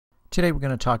Today we're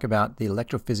going to talk about the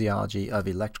electrophysiology of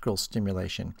electrical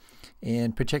stimulation.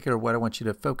 In particular, what I want you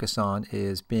to focus on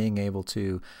is being able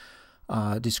to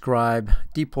describe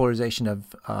depolarization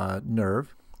of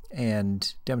nerve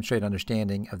and demonstrate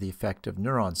understanding of the effect of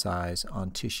neuron size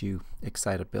on tissue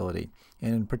excitability.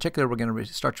 And in particular, we're going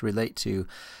to start to relate to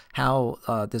how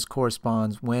this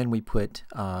corresponds when we put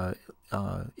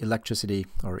electricity,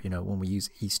 or when we use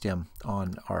Estim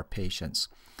on our patients.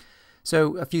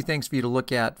 So a few things for you to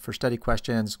look at for study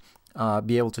questions: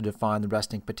 be able to define the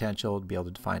resting potential, be able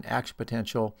to define action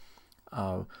potential,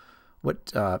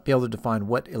 be able to define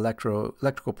what electrical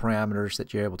parameters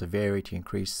that you're able to vary to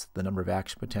increase the number of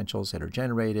action potentials that are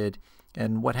generated,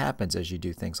 and what happens as you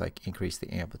do things like increase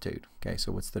the amplitude. Okay,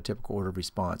 so what's the typical order of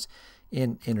response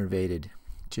in innervated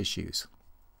tissues?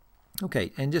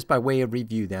 Okay, and just by way of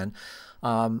review then,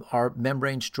 our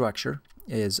membrane structure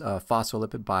is a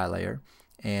phospholipid bilayer.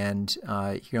 And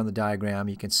here on the diagram,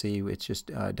 you can see it's just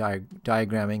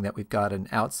diagramming that we've got an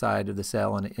outside of the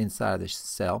cell and an inside of the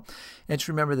cell. And just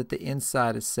remember that the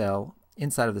inside of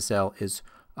the cell is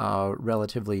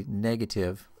relatively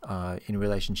negative in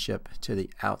relationship to the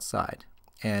outside.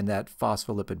 And that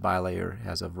phospholipid bilayer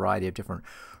has a variety of different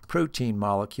protein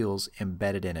molecules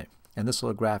embedded in it. And this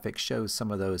little graphic shows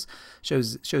some of those,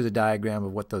 shows a diagram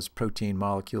of what those protein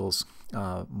molecules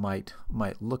might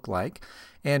look like.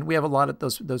 And we have a lot of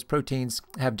those proteins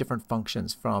have different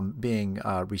functions, from being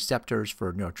receptors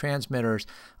for neurotransmitters,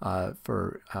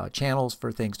 for channels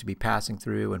for things to be passing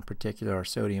through, in particular our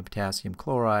sodium potassium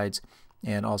chlorides,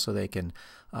 and also they can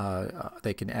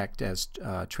act as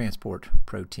transport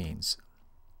proteins.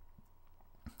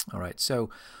 All right, so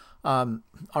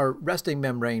our resting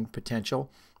membrane potential.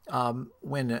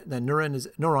 When the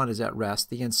neuron is at rest,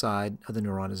 the inside of the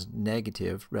neuron is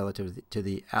negative relative to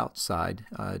the outside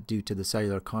due to the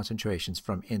cellular concentrations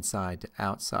from inside to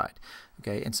outside.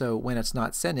 Okay, and so when it's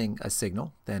not sending a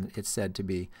signal, then it's said to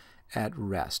be at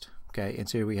rest. Okay, and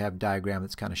so here we have a diagram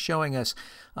that's kind of showing us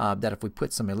that if we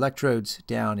put some electrodes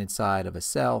down inside of a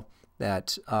cell,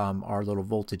 that our little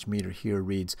voltage meter here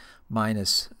reads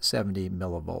minus 70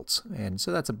 millivolts. And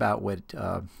so that's about what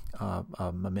a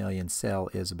mammalian cell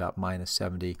is, about minus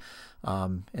 70.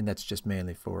 And that's just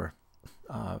mainly for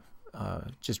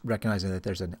just recognizing that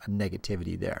there's a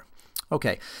negativity there.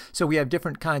 Okay, so we have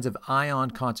different kinds of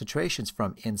ion concentrations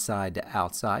from inside to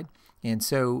outside. And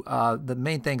so the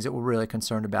main things that we're really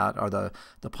concerned about are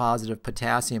the positive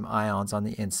potassium ions on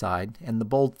the inside, and the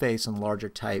boldface and larger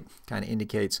type kind of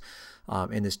indicates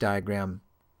in this diagram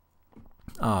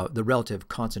the relative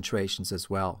concentrations as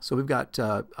well. So we've got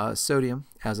sodium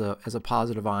as a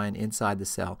positive ion inside the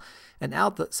cell, and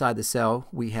outside the cell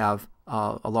we have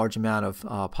a large amount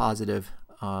of positive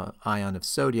ion of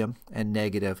sodium and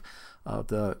negative of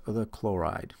the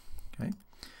chloride. Okay.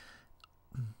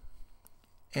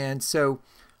 And so,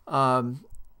 like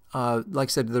I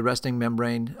said, the resting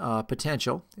membrane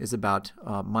potential is about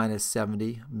minus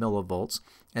 70 millivolts.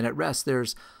 And at rest,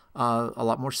 there's a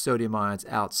lot more sodium ions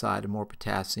outside and more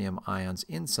potassium ions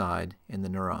inside in the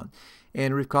neuron.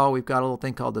 And recall, we've got a little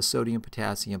thing called the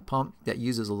sodium-potassium pump that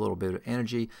uses a little bit of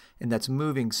energy, and that's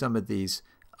moving some of these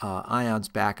ions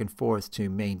back and forth to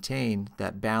maintain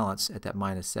that balance at that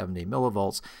minus 70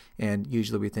 millivolts. And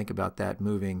usually we think about that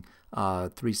moving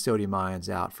 3 sodium ions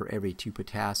out for every 2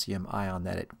 potassium ion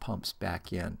that it pumps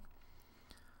back in.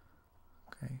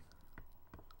 Okay.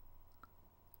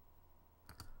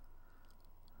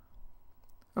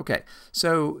 Okay,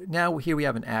 so now here we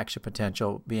have an action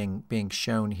potential being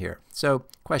shown here. So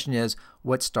question is,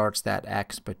 what starts that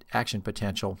action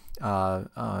potential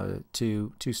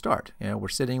to start?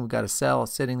 We've got a cell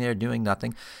sitting there doing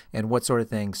nothing, and what sort of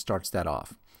thing starts that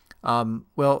off?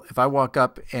 Well, if I walk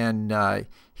up and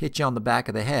hit you on the back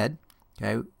of the head,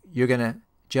 okay, you're going to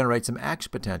generate some action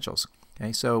potentials.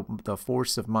 Okay, so the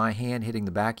force of my hand hitting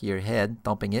the back of your head,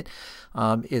 thumping it,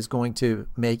 is going to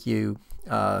make you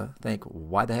think,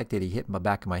 why the heck did he hit my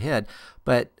back of my head?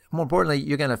 But more importantly,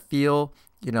 you're going to feel,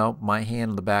 my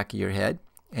hand on the back of your head,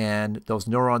 and those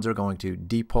neurons are going to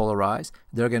depolarize.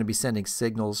 They're going to be sending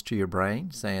signals to your brain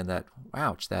saying that,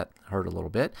 ouch, that hurt a little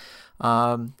bit.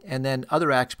 And then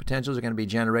other action potentials are going to be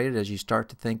generated as you start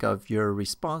to think of your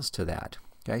response to that.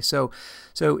 Okay, so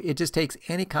it just takes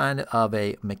any kind of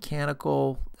a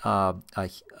mechanical,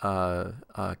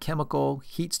 chemical,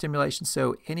 heat stimulation,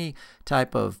 so any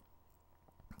type of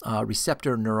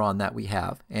receptor neuron that we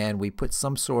have, and we put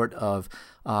some sort of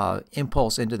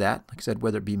impulse into that, like I said,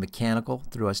 whether it be mechanical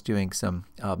through us doing some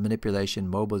manipulation,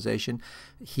 mobilization,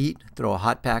 heat, throw a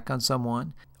hot pack on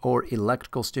someone, or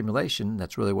electrical stimulation.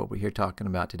 That's really what we're here talking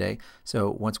about today. So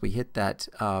once we hit that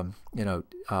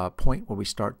point where we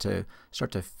start to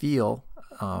feel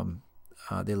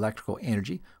the electrical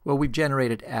energy, well, we've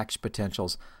generated action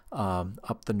potentials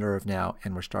up the nerve now,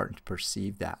 and we're starting to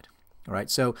perceive that. All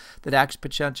right, so that action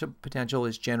potential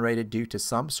is generated due to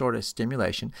some sort of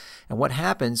stimulation. And what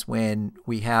happens when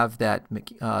we have that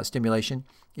stimulation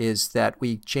is that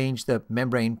we change the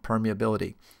membrane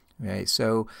permeability. Okay,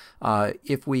 so and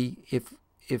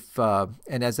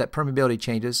as that permeability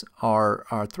changes,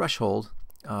 our threshold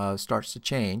starts to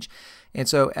change. And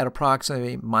so at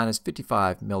approximately minus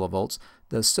 55 millivolts,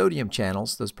 the sodium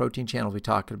channels, those protein channels we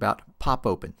talked about, pop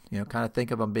open. Kind of think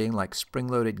of them being like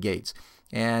spring-loaded gates.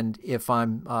 And if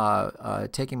I'm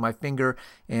taking my finger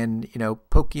and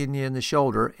poking you in the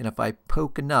shoulder, and if I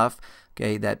poke enough,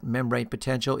 okay, that membrane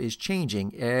potential is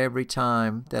changing every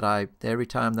time that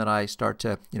I start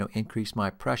to increase my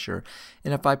pressure.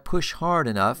 And if I push hard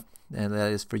enough, and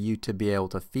that is for you to be able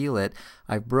to feel it,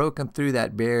 I've broken through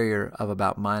that barrier of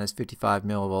about minus 55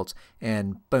 millivolts,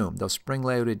 and boom, those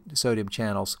spring-loaded sodium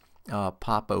channels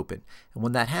pop open. And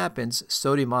when that happens,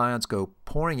 sodium ions go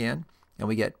pouring in, and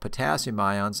we get potassium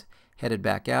ions headed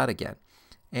back out again.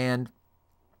 And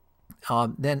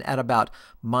then at about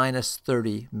minus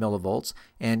 30 millivolts,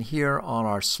 and here on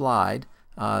our slide,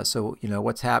 so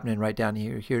what's happening right down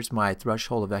here, here's my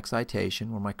threshold of excitation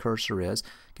where my cursor is,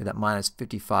 okay, that minus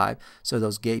 55. So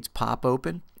those gates pop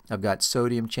open. I've got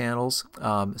sodium channels,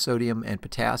 sodium and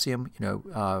potassium,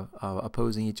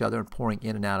 opposing each other and pouring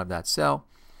in and out of that cell.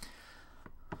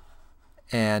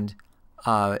 And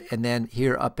then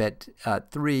here up at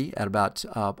 3, at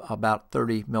about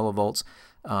 30 millivolts,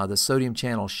 the sodium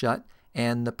channels shut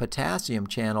and the potassium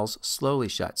channels slowly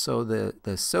shut. So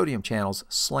the sodium channels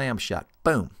slam shut.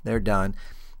 Boom, they're done.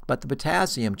 But the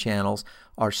potassium channels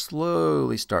are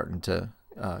slowly starting to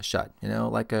shut,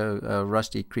 like a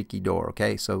rusty, creaky door.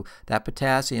 Okay, so that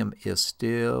potassium is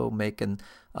still making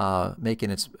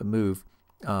its move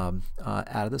out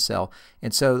of the cell,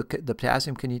 and so the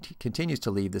potassium continues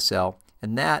to leave the cell,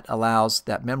 and that allows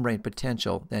that membrane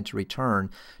potential then to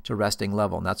return to resting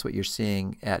level, and that's what you're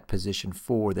seeing at position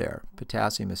 4 there.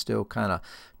 Potassium is still kind of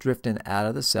drifting out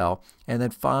of the cell, and then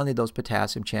finally those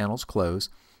potassium channels close,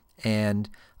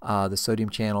 and the sodium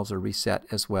channels are reset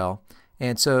as well.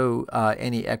 And so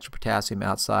any extra potassium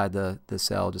outside the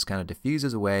cell just kind of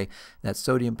diffuses away. That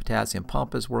sodium-potassium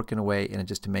pump is working away, and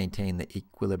just to maintain the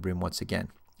equilibrium once again.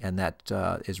 And that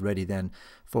is ready then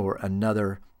for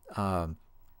another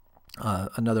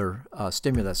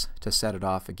stimulus to set it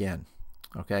off again.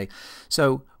 Okay,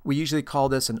 so we usually call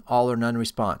this an all or none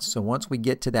response. So once we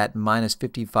get to that minus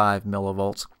 55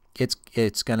 millivolts,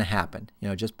 it's going to happen.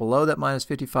 Just below that minus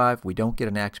 55, we don't get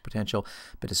an action potential,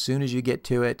 but as soon as you get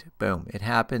to it, boom, it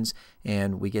happens,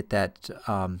 and we get that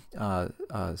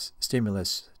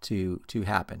stimulus to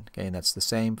happen. Okay, and that's the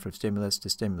same from stimulus to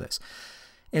stimulus.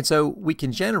 And so we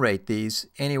can generate these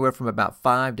anywhere from about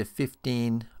 5 to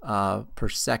 15 per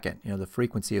second. The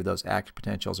frequency of those action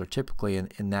potentials are typically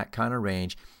in that kind of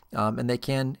range. And they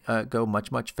can go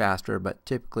much, much faster, but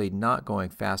typically not going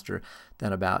faster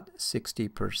than about 60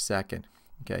 per second.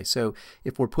 Okay, so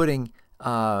if we're putting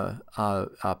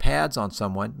pads on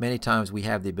someone, many times we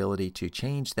have the ability to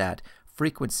change that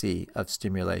frequency of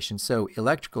stimulation. So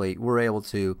electrically, we're able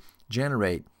to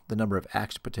generate the number of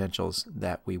action potentials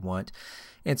that we want.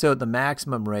 And so the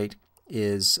maximum rate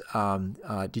is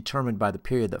determined by the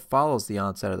period that follows the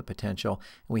onset of the potential.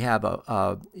 We have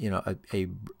a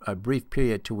brief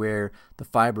period to where the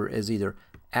fiber is either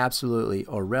absolutely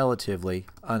or relatively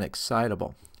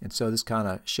unexcitable. And so this kind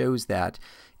of shows that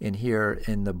in here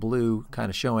in the blue, kind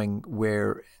of showing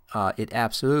where it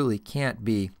absolutely can't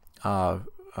be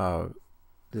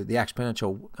the action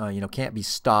potential can't be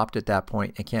stopped at that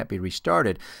point and can't be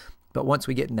restarted. But once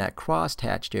we get in that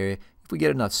cross-hatched area, if we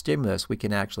get enough stimulus, we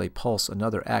can actually pulse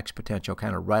another action potential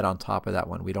kind of right on top of that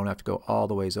one. We don't have to go all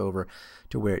the ways over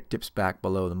to where it dips back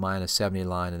below the minus 70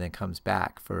 line and then comes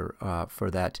back for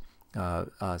that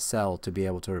cell to be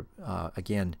able to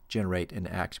again generate an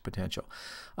action potential.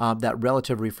 That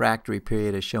relative refractory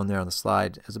period is shown there on the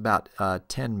slide is about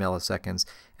 10 milliseconds,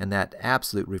 and that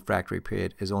absolute refractory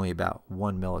period is only about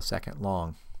 1 millisecond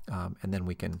long, and then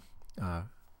we can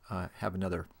have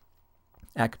another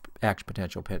action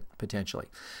potential potentially.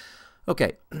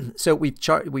 Okay, so we've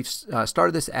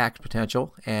started this action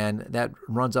potential, and that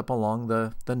runs up along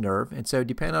the nerve, and so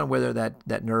depending on whether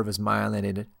that nerve is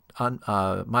myelinated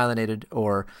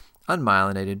or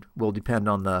unmyelinated will depend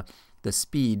on the the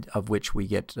speed of which we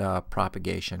get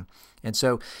propagation. And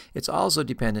so it's also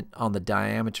dependent on the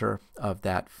diameter of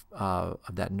that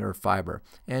nerve fiber.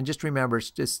 And just remember,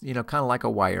 it's just, kind of like a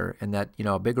wire, and that,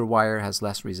 a bigger wire has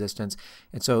less resistance.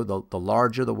 And so the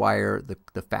larger the wire,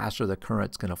 the faster the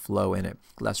current's going to flow in it,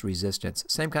 less resistance.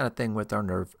 Same kind of thing with our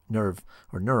nerve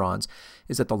or neurons,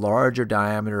 is that the larger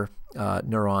diameter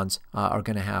neurons are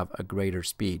going to have a greater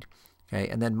speed. Okay,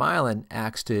 and then myelin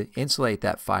acts to insulate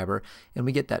that fiber, and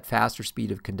we get that faster speed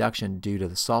of conduction due to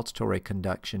the saltatory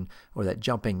conduction, or that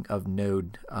jumping of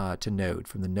node to node,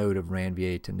 from the node of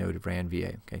Ranvier to node of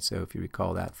Ranvier. Okay, so if you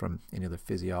recall that from any of the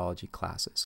physiology classes.